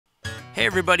Hey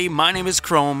everybody, my name is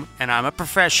Chrome and I'm a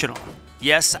professional.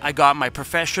 Yes, I got my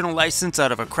professional license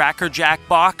out of a Cracker Jack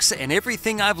box and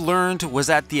everything I've learned was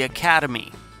at the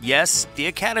Academy. Yes, the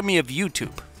Academy of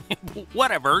YouTube.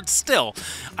 Whatever, still,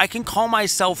 I can call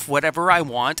myself whatever I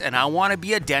want and I want to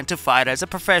be identified as a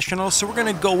professional, so we're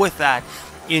going to go with that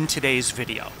in today's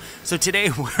video. So today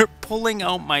we're pulling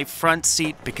out my front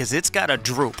seat because it's got a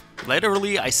droop.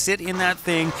 Literally, I sit in that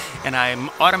thing and I'm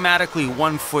automatically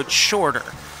 1 foot shorter.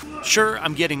 Sure,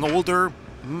 I'm getting older.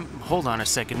 Hold on a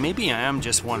second, maybe I am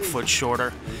just 1 foot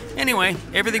shorter. Anyway,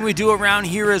 everything we do around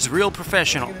here is real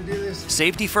professional.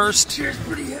 Safety first. Chair's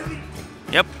pretty heavy.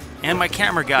 Yep, and my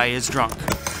camera guy is drunk.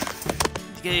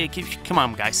 Come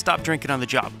on, guys, stop drinking on the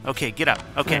job. Okay, get up.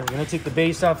 Okay. Right, we're gonna take the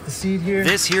base off the seat here.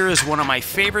 This here is one of my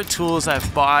favorite tools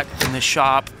I've bought in the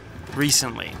shop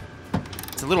recently.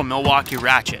 It's a little Milwaukee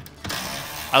ratchet.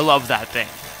 I love that thing.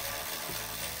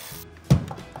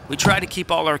 We try to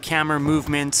keep all our camera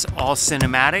movements all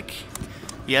cinematic.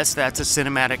 Yes, that's a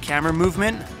cinematic camera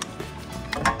movement.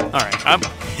 All right,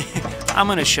 I'm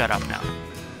gonna shut up now.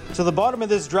 So the bottom of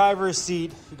this driver's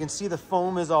seat, you can see the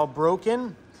foam is all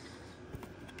broken.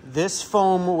 This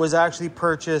foam was actually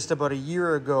purchased about a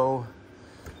year ago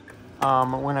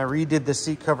when I redid the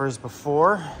seat covers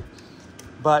before.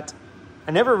 But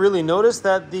I never really noticed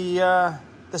that the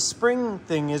spring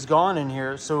thing is gone in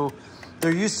here. So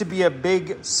there used to be a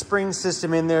big spring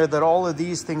system in there that all of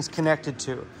these things connected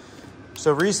to.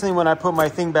 So recently when I put my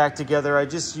thing back together, I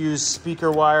just used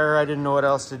speaker wire. I didn't know what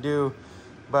else to do,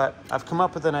 but I've come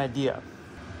up with an idea.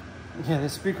 Yeah, the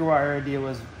speaker wire idea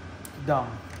was dumb.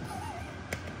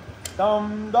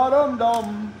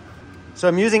 Dumb. So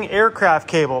I'm using aircraft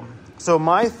cable. So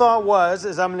my thought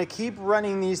is I'm gonna keep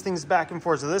running these things back and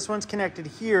forth. So this one's connected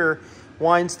here,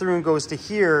 winds through and goes to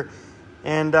here.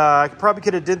 And I probably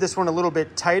could have did this one a little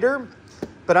bit tighter,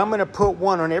 but I'm gonna put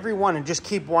one on every one and just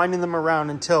keep winding them around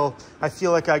until I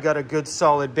feel like I got a good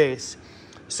solid base.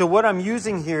 So what I'm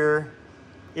using here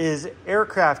is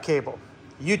aircraft cable.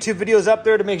 YouTube videos up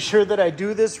there to make sure that I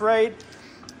do this right.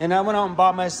 And I went out and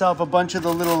bought myself a bunch of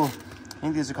the little, I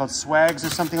think these are called swags or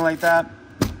something like that.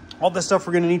 All the stuff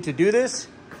we're gonna need to do this,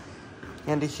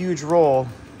 and a huge roll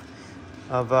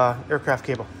of aircraft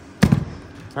cable.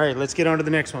 All right, let's get on to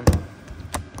the next one.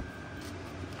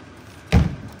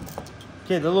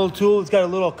 Okay, the little tool, it's got a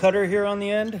little cutter here on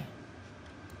the end.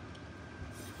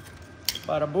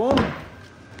 Bada boom.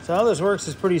 So how this works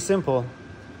is pretty simple.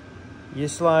 You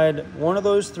slide one of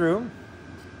those through,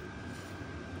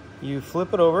 you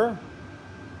flip it over,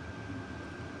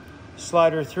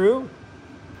 slide her through,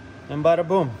 and bada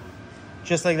boom.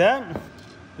 Just like that,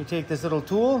 you take this little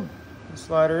tool,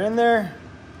 slide her in there,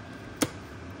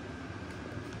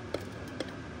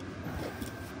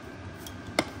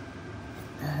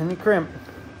 and you crimp.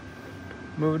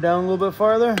 Move it down a little bit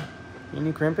farther, and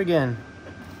you crimp again.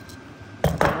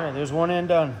 All right, there's one end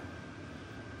done.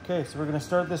 Okay, so we're gonna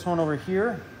start this one over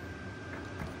here.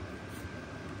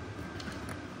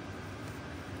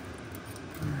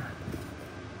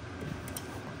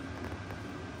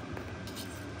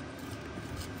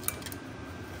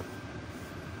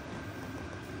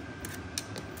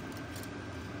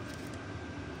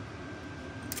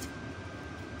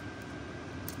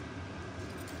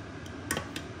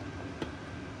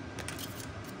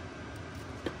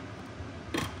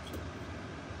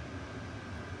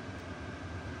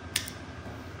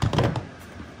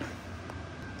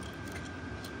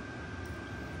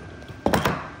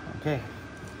 Okay,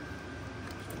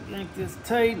 yank this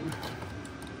tight.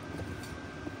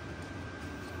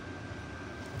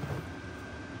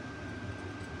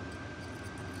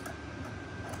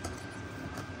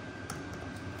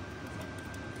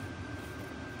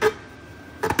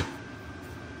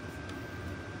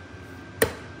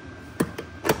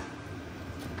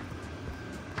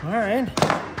 All right,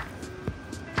 I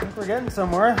think we're getting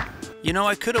somewhere. You know,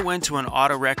 I could have went to an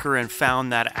auto wrecker and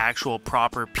found that actual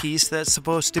proper piece that's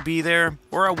supposed to be there,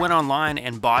 or I went online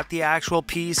and bought the actual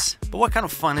piece, but what kind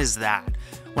of fun is that?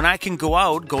 When I can go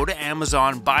out, go to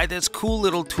Amazon, buy this cool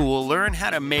little tool, learn how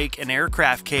to make an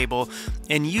aircraft cable,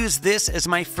 and use this as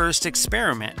my first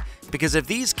experiment. Because if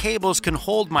these cables can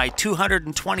hold my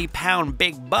 220-pound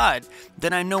big butt,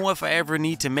 then I know if I ever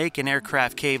need to make an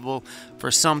aircraft cable for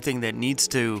something that needs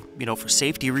to, you know, for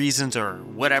safety reasons or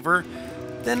whatever,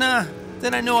 then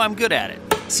I know I'm good at it.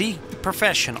 See?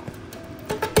 Professional.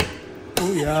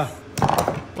 Oh yeah.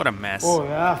 What a mess. Oh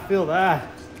yeah, I feel that.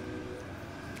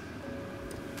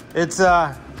 It's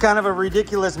kind of a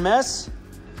ridiculous mess.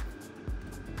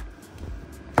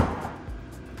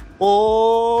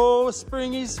 Oh,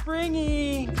 springy,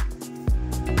 springy.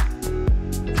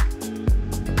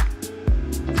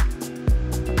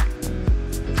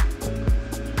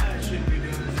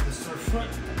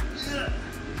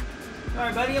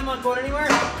 buddy. I'm not going anywhere.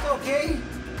 It's okay.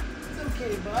 It's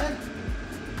okay, bud.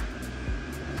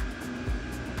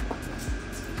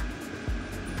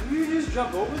 Will you just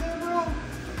jump over there, bro?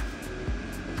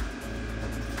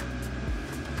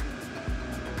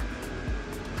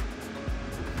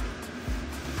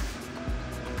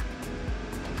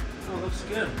 Oh, looks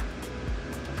good.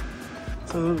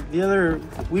 So the other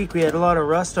week we had a lot of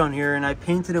rust on here and I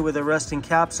painted it with a rust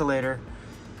encapsulator.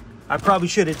 I probably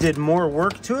should have did more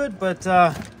work to it, but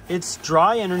it's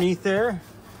dry underneath there.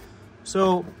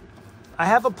 So I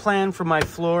have a plan for my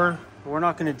floor. We're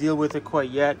not going to deal with it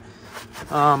quite yet.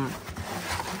 I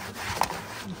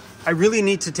really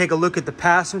need to take a look at the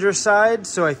passenger side.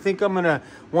 So I think I'm going to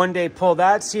one day pull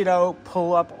that seat out,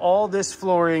 pull up all this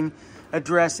flooring,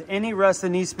 address any rust that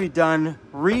needs to be done,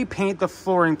 repaint the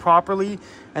flooring properly,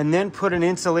 and then put an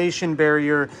insulation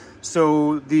barrier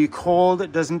so the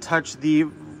cold doesn't touch the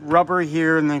rubber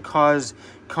here and then cause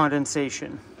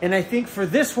condensation. And I think for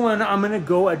this one, I'm gonna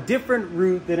go a different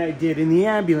route than I did in the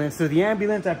ambulance. So the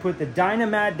ambulance, I put the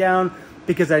Dynamat down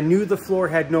because I knew the floor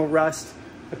had no rust.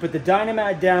 I put the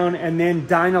Dynamat down and then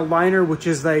Dynaliner, which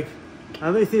is like,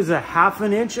 I think there's a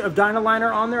 ½ inch of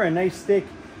Dynaliner on there, a nice thick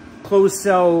closed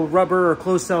cell rubber or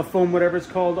closed cell foam, whatever it's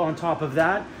called, on top of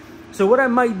that. So what I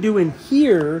might do in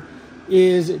here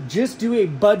is just do a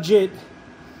budget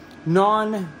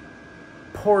non-porous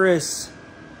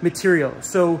material.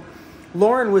 So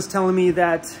Lauren was telling me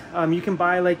that you can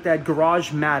buy like that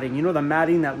garage matting, you know, the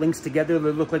matting that links together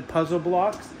that look like puzzle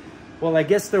blocks. Well, I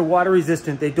guess they're water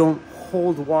resistant. They don't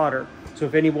hold water. So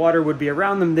if any water would be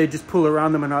around them, they just pull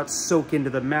around them and not soak into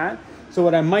the mat. So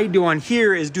what I might do on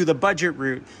here is do the budget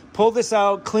route. Pull this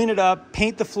out, clean it up,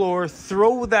 paint the floor,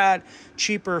 throw that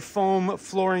cheaper foam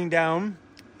flooring down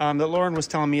that Lauren was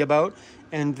telling me about,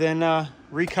 and then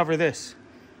recover this.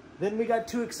 Then we got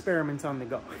 2 experiments on the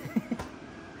go.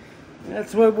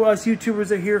 That's what us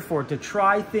YouTubers are here for, to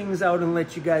try things out and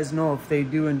let you guys know if they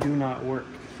do and do not work.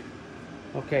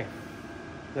 Okay,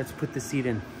 let's put the seat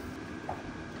in.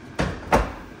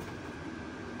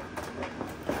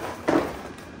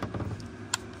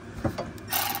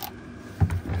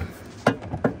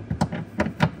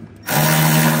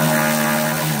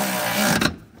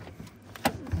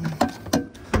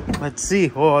 Let's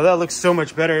see. Oh, that looks so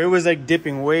much better. It was like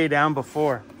dipping way down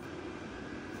before.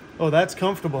 Oh, that's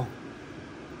comfortable.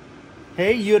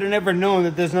 Hey, you'd have never known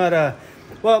that there's not a...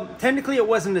 Well, technically it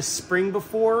wasn't a spring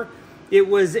before. It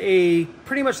was a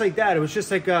pretty much like that. It was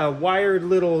just like a wired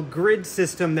little grid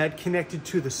system that connected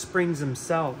to the springs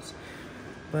themselves.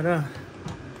 But that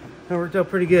worked out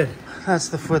pretty good. That's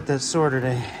the foot that's sore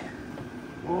today.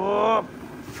 Whoa.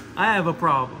 I have a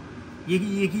problem.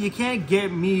 You can't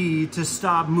get me to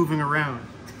stop moving around.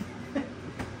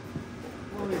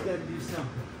 Always got to do something.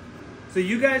 So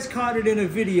you guys caught it in a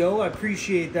video. I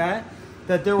appreciate that.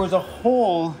 That there was a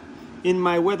hole in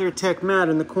my WeatherTech mat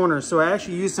in the corner. So I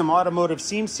actually used some automotive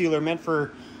seam sealer meant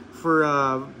for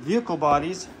vehicle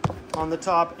bodies on the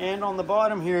top and on the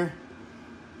bottom here,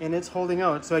 and it's holding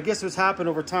out. So I guess what's happened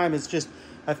over time is just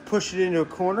I've pushed it into a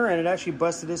corner and it actually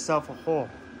busted itself a hole.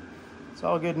 It's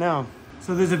all good now.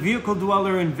 So there's a vehicle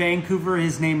dweller in Vancouver.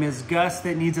 His name is Gus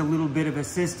that needs a little bit of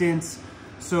assistance.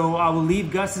 So I will leave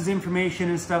Gus's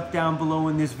information and stuff down below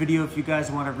in this video if you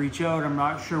guys want to reach out. I'm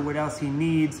not sure what else he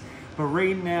needs, but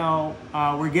right now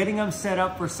we're getting him set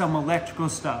up for some electrical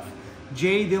stuff.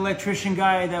 Jay, the electrician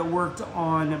guy that worked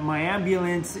on my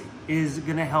ambulance, is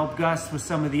gonna help Gus with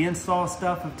some of the install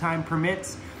stuff if time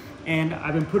permits. And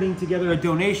I've been putting together a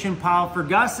donation pile for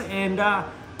Gus, and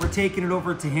we're taking it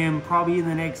over to him probably in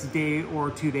the next day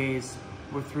or 2 days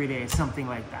or 3 days, something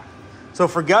like that. So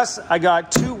for Gus, I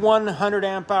got 2 100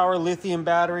 amp hour lithium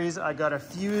batteries. I got a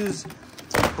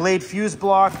blade fuse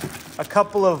block, a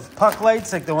couple of puck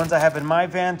lights like the ones I have in my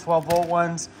van, 12 volt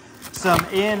ones, some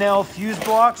A&L fuse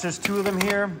blocks, there's 2 of them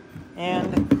here,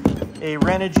 and a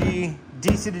Renogy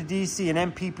DC to DC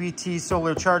and MPPT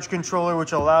solar charge controller,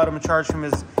 which allowed him to charge from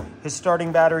his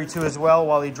starting battery too as well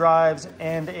while he drives,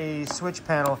 and a switch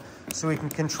panel so he can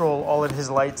control all of his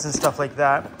lights and stuff like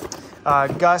that.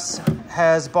 Gus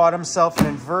has bought himself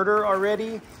an inverter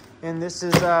already, and this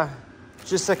is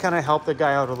just to kind of help the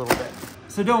guy out a little bit.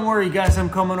 So don't worry guys,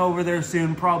 I'm coming over there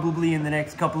soon, probably in the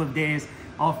next couple of days.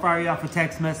 I'll fire you off a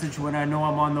text message when I know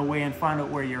I'm on the way and find out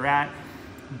where you're at.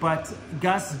 But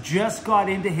Gus just got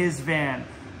into his van.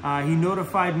 He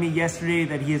notified me yesterday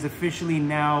that he is officially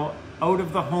now out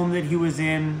of the home that he was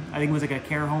in. I think it was like a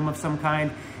care home of some kind,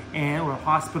 or a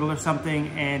hospital or something,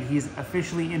 and he's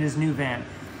officially in his new van.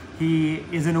 He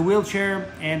is in a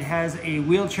wheelchair and has a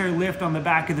wheelchair lift on the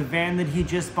back of the van that he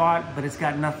just bought, but it's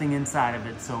got nothing inside of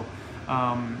it. So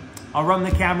I'll run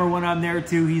the camera when I'm there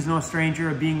too. He's no stranger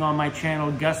of being on my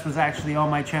channel. Gus was actually on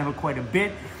my channel quite a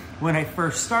bit when I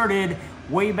first started,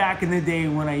 way back in the day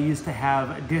when I used to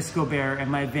have a Disco Bear in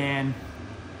my van.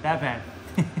 That van.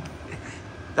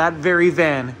 That very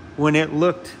van, when it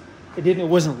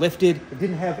wasn't lifted. It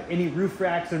didn't have any roof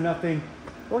racks or nothing.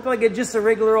 It looked like just a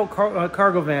regular old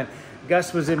cargo van.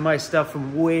 Gus was in my stuff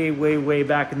from way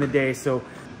back in the day. So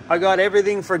I got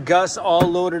everything for Gus all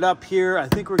loaded up here. I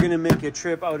think we're gonna make a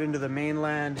trip out into the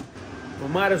mainland. We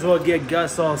might as well get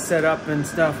Gus all set up and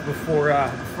stuff before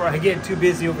I get too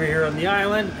busy over here on the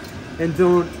island and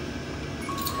don't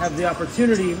have the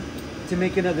opportunity to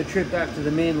make another trip back to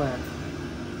the mainland.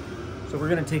 So we're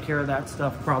gonna take care of that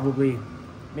stuff probably,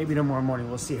 maybe tomorrow morning.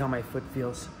 We'll see how my foot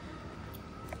feels.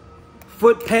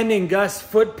 Foot pending, Gus,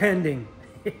 foot pending.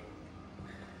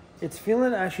 It's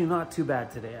feeling actually not too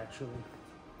bad today, actually.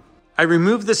 I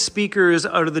removed the speakers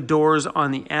out of the doors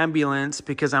on the ambulance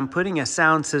because I'm putting a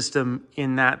sound system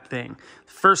in that thing.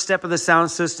 First step of the sound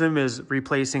system is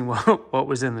replacing what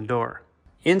was in the door.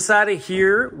 Inside of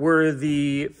here, where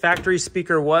the factory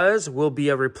speaker was, will be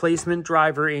a replacement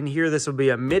driver in here. This will be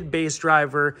a mid-bass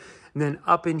driver. And then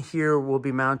up in here, we'll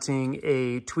be mounting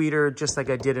a tweeter, just like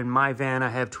I did in my van. I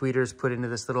have tweeters put into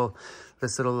this little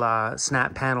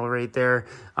snap panel right there,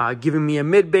 giving me a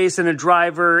mid-bass and a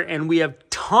driver. And we have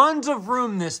tons of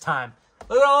room this time.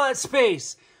 Look at all that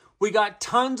space. We got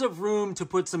tons of room to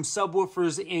put some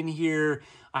subwoofers in here.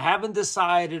 I haven't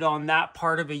decided on that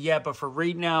part of it yet, but for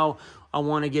right now, I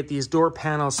want to get these door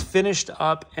panels finished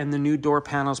up and the new door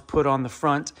panels put on the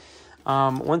front.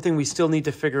 One thing we still need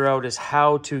to figure out is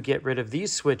how to get rid of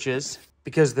these switches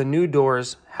because the new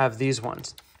doors have these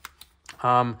ones.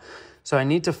 So I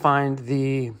need to find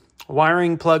the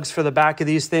wiring plugs for the back of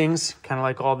these things, kind of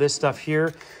like all this stuff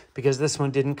here, because this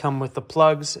one didn't come with the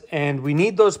plugs. And we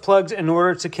need those plugs in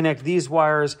order to connect these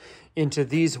wires into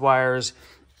these wires.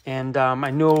 And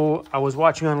I know I was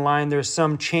watching online, there's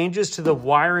some changes to the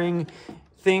wiring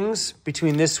things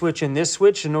between this switch and this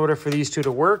switch in order for these two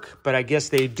to work, but I guess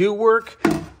they do work.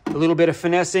 A little bit of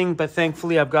finessing, but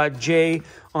thankfully I've got Jay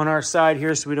on our side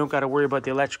here, so we don't got to worry about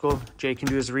the electrical. Jay can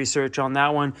do his research on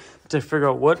that one to figure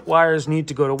out what wires need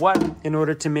to go to what in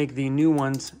order to make the new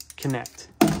ones connect.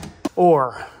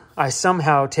 Or I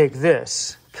somehow take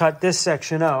this, cut this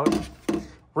section out,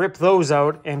 rip those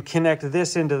out, and connect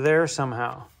this into there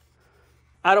somehow.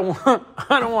 I don't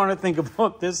want to think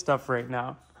about this stuff right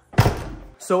now.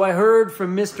 So I heard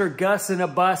from Mr. Gus in a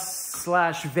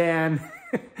bus/van.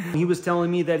 He was telling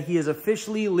me that he is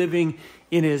officially living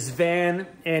in his van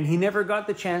and he never got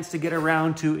the chance to get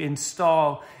around to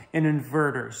install an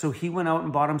inverter. So he went out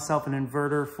and bought himself an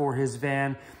inverter for his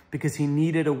van because he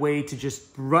needed a way to just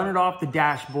run it off the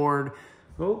dashboard.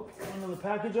 Oh, another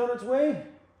package on its way?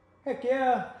 Heck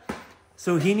yeah.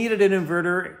 So he needed an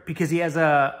inverter because he has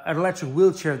an electric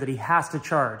wheelchair that he has to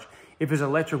charge. If his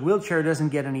electric wheelchair doesn't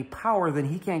get any power, then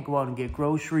he can't go out and get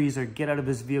groceries or get out of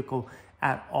his vehicle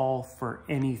at all for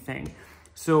anything.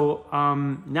 So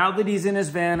now that he's in his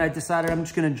van, I decided I'm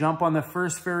just gonna jump on the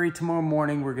first ferry tomorrow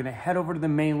morning. We're gonna head over to the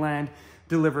mainland,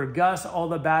 deliver Gus all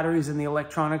the batteries and the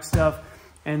electronic stuff.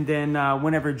 And then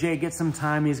whenever Jay gets some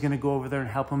time, he's gonna go over there and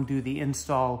help him do the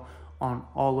install on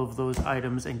all of those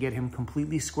items and get him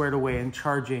completely squared away and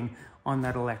charging on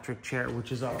that electric chair,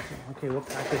 which is awesome. Okay, what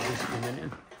package is coming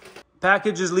in?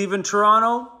 Package is leaving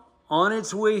Toronto, on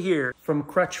its way here from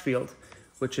Crutchfield,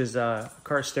 which is a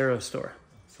car stereo store.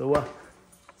 So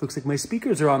looks like my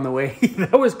speakers are on the way.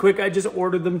 That was quick, I just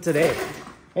ordered them today.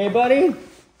 Hey buddy, you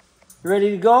ready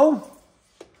to go?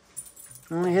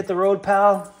 I'm gonna hit the road,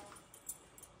 pal.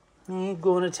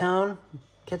 Going to town,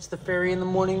 catch the ferry in the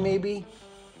morning maybe.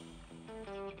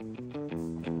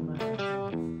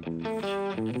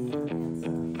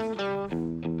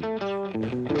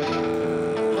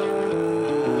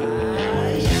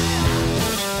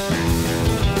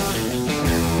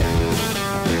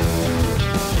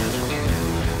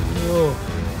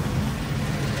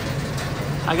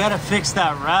 I gotta fix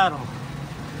that rattle.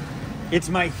 It's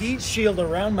my heat shield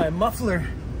around my muffler.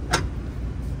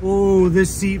 Oh,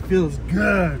 this seat feels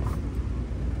good.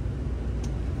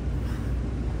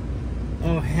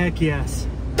 Oh, heck yes.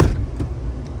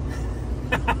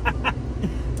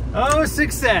 Oh,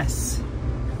 success.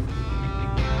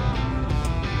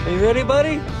 Are you ready,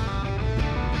 buddy?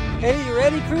 Hey, you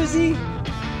ready, Cruzy?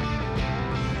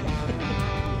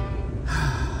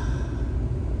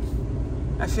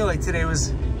 I feel like today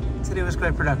was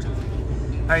quite productive.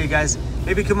 All right, you guys,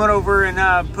 maybe come on over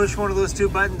and push one of those two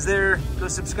buttons there. Go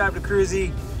subscribe to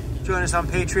Cruzy. Join us on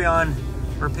Patreon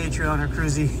or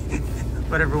Cruzy,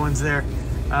 whatever one's there,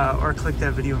 or click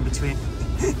that video in between.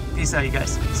 Peace out, you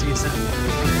guys. See you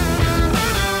soon.